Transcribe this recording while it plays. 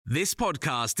This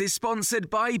podcast is sponsored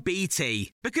by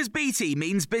BT, because BT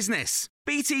means business.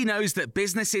 BT knows that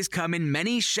businesses come in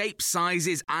many shapes,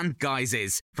 sizes and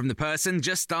guises, from the person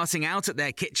just starting out at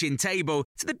their kitchen table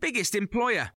to the biggest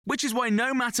employer, which is why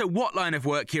no matter what line of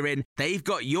work you're in, they've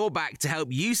got your back to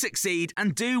help you succeed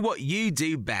and do what you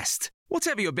do best.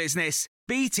 Whatever your business,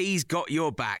 BT's got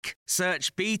your back.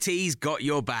 Search BT's got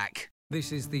your back.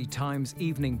 This is the Times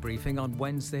evening briefing on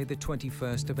Wednesday, the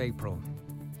 21st of April.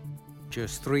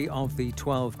 Just 3 of the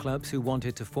 12 clubs who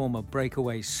wanted to form a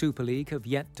breakaway Super League have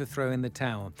yet to throw in the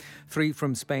towel. 3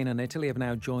 from Spain and Italy have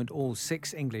now joined all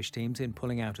 6 English teams in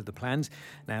pulling out of the plans.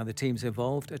 Now the teams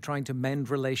involved are trying to mend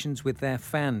relations with their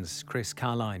fans. Chris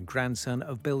Carline, grandson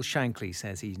of Bill Shankly,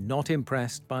 says he's not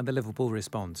impressed by the Liverpool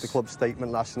response. The club's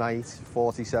statement last night,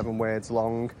 47 words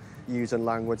long, using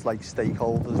language like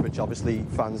stakeholders, which obviously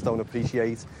fans don't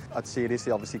appreciate. I'd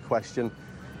seriously obviously question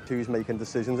who's making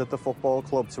decisions at the football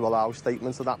club to allow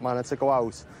statements of that manner to go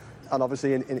out. And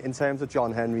obviously in terms of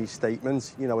John Henry's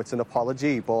statement, you know, it's an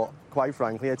apology, but quite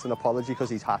frankly it's an apology because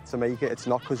he's had to make it. It's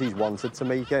not because he's wanted to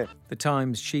make it. The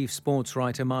Times chief sports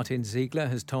writer Martin Ziegler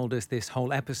has told us this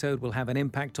whole episode will have an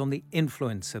impact on the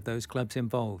influence of those clubs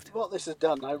involved. What this has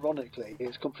done, ironically,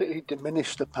 is completely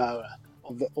diminished the power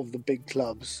of the big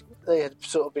clubs. They had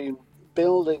sort of been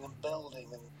building and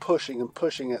pushing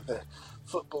at the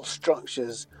football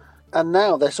structures, and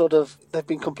now they've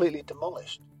been completely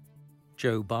demolished.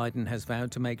 Joe Biden has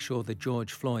vowed to make sure the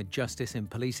George Floyd Justice in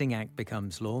Policing Act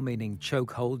becomes law, meaning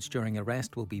chokeholds during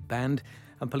arrest will be banned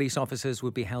and police officers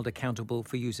will be held accountable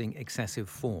for using excessive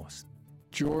force.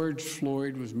 George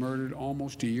Floyd was murdered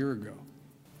almost a year ago.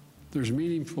 There's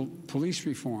meaningful police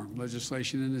reform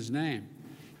legislation in his name.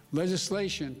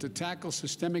 Legislation to tackle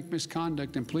systemic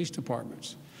misconduct in police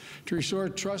departments, to restore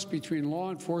trust between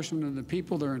law enforcement and the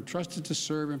people they're entrusted to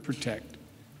serve and protect.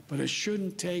 But it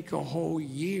shouldn't take a whole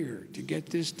year to get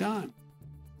this done.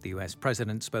 The US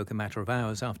president spoke a matter of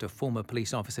hours after former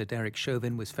police officer Derek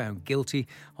Chauvin was found guilty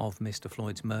of Mr.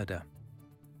 Floyd's murder.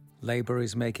 Labour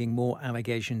is making more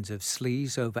allegations of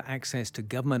sleaze over access to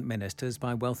government ministers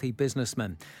by wealthy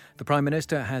businessmen. The Prime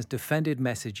Minister has defended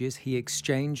messages he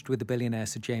exchanged with the billionaire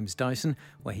Sir James Dyson,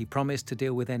 where he promised to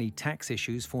deal with any tax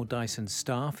issues for Dyson's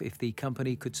staff if the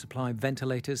company could supply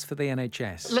ventilators for the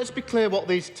NHS. Let's be clear what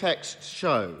these texts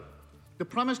show. The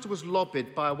Prime Minister was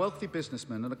lobbied by a wealthy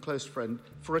businessman and a close friend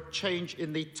for a change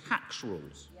in the tax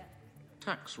rules.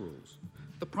 Tax rules.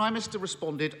 The Prime Minister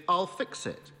responded, "I'll fix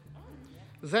it."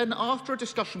 Then, after a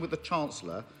discussion with the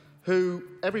Chancellor, who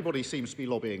everybody seems to be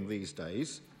lobbying these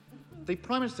days, the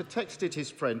Prime Minister texted his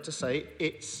friend to say,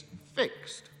 "It's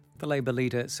fixed." The Labour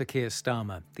leader, Sir Keir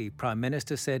Starmer. The Prime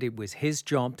Minister said it was his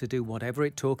job to do whatever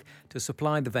it took to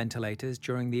supply the ventilators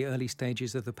during the early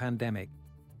stages of the pandemic.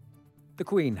 The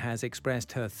Queen has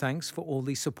expressed her thanks for all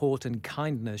the support and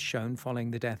kindness shown following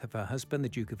the death of her husband, the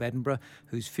Duke of Edinburgh,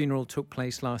 whose funeral took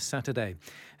place last Saturday.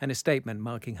 In a statement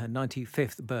marking her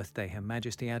 95th birthday, Her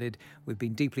Majesty added, "We've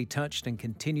been deeply touched and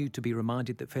continue to be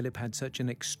reminded that Philip had such an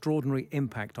extraordinary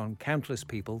impact on countless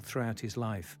people throughout his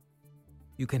life."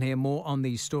 You can hear more on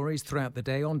these stories throughout the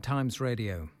day on Times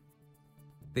Radio.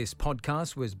 This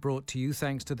podcast was brought to you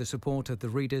thanks to the support of the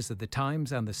readers of The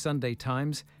Times and The Sunday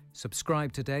Times.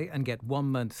 Subscribe today and get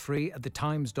 1 month free at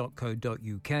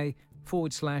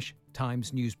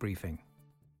thetimes.co.uk/Times News Briefing.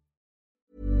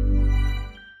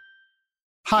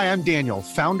 Hi, I'm Daniel,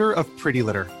 founder of Pretty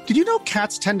Litter. Did you know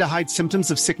cats tend to hide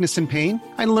symptoms of sickness and pain?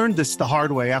 I learned this the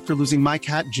hard way after losing my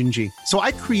cat, Gingy. So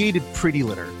I created Pretty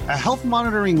Litter, a health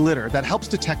monitoring litter that helps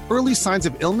detect early signs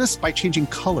of illness by changing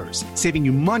colors, saving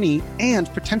you money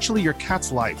and potentially your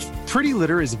cat's life. Pretty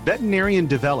Litter is veterinarian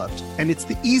developed, and it's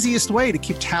the easiest way to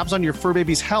keep tabs on your fur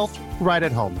baby's health right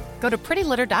at home. Go to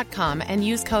prettylitter.com and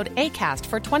use code ACAST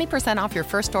for 20% off your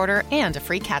first order and a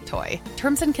free cat toy.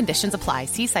 Terms and conditions apply.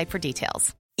 See site for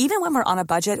details. Even when we're on a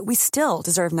budget, we still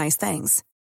deserve nice things.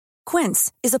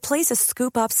 Quince is a place to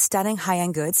scoop up stunning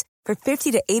high-end goods for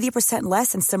 50 to 80%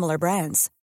 less than similar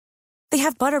brands. They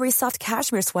have buttery soft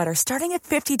cashmere sweaters starting at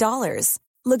 $50,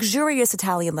 luxurious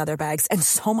Italian leather bags, and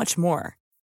so much more.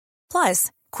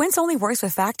 Plus, Quince only works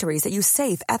with factories that use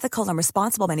safe, ethical, and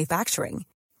responsible manufacturing.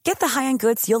 Get the high-end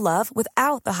goods you'll love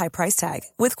without the high price tag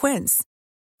with Quince.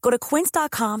 Go to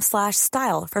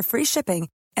quince.com/style for free shipping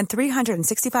and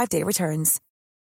 365-day returns.